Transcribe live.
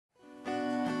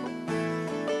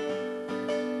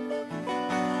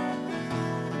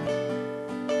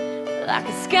like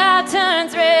the sky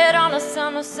turns red on a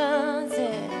summer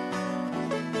sunset,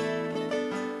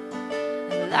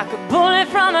 like a bullet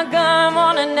from a gun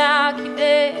wanna knock you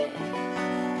dead.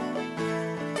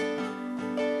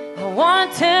 I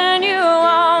wanna turn you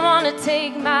on, wanna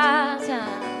take my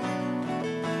time,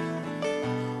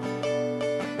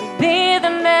 be the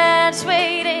match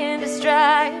waiting to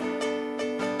strike,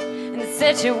 and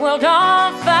set your world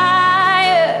on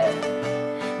fire,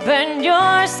 burn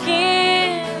your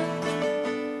skin,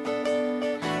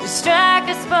 strike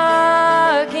a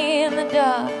spark in the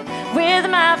dark with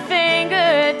my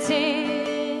fingertips.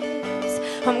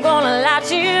 I'm gonna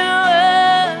light you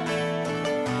up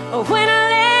when I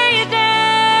lay you down.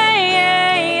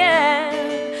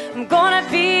 I'm gonna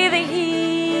be the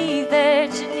heat that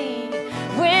you need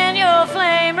when your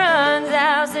flame runs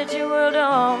out, set your world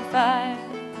on fire.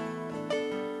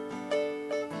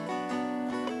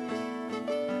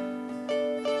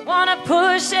 Wanna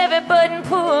push every button,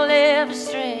 pull every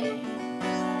string.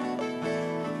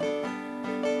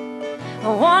 I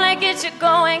wanna get you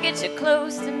going, get you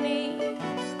close to me,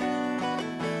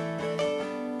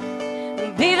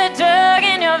 and be the drug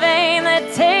in your vein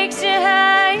that takes you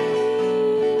high,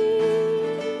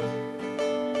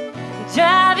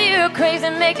 drive you crazy,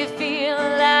 make you feel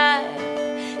alive,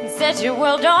 and set your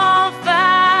world on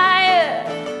fire,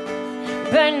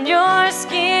 burn your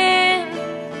skin,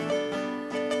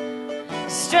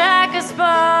 strike a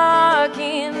spark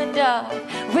in the dark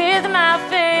with my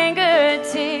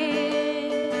fingertips.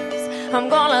 I'm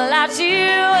gonna light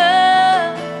you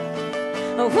up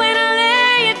when I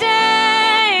lay you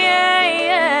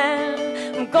down.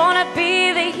 I'm gonna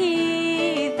be the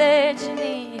heat that you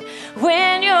need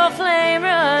when your flame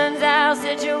runs out,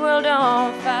 set your world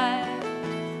on fire.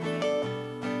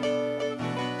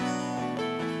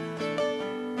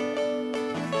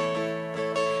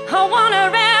 I wanna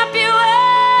wrap you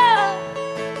up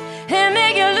and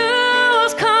make you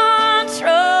lose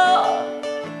control.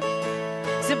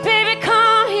 So baby,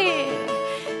 come here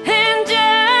and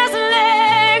just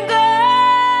let go.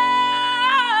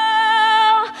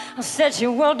 I'll set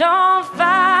your world on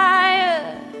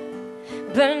fire,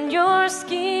 burn your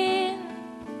skin,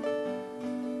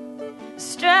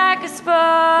 strike a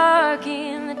spark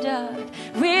in the dark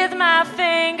with my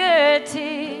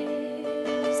fingertips.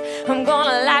 I'm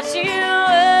gonna light you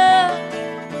up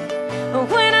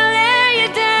when I lay you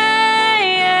down.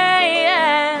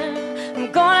 I'm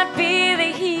gonna be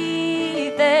the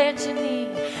heat that you need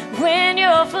when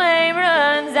your flame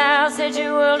runs out, set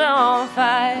your world on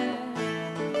fire,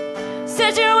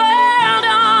 set your world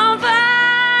on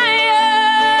fire,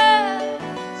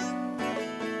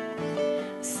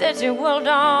 set your world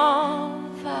on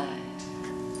fire.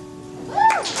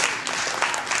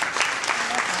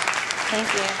 Thank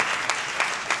you.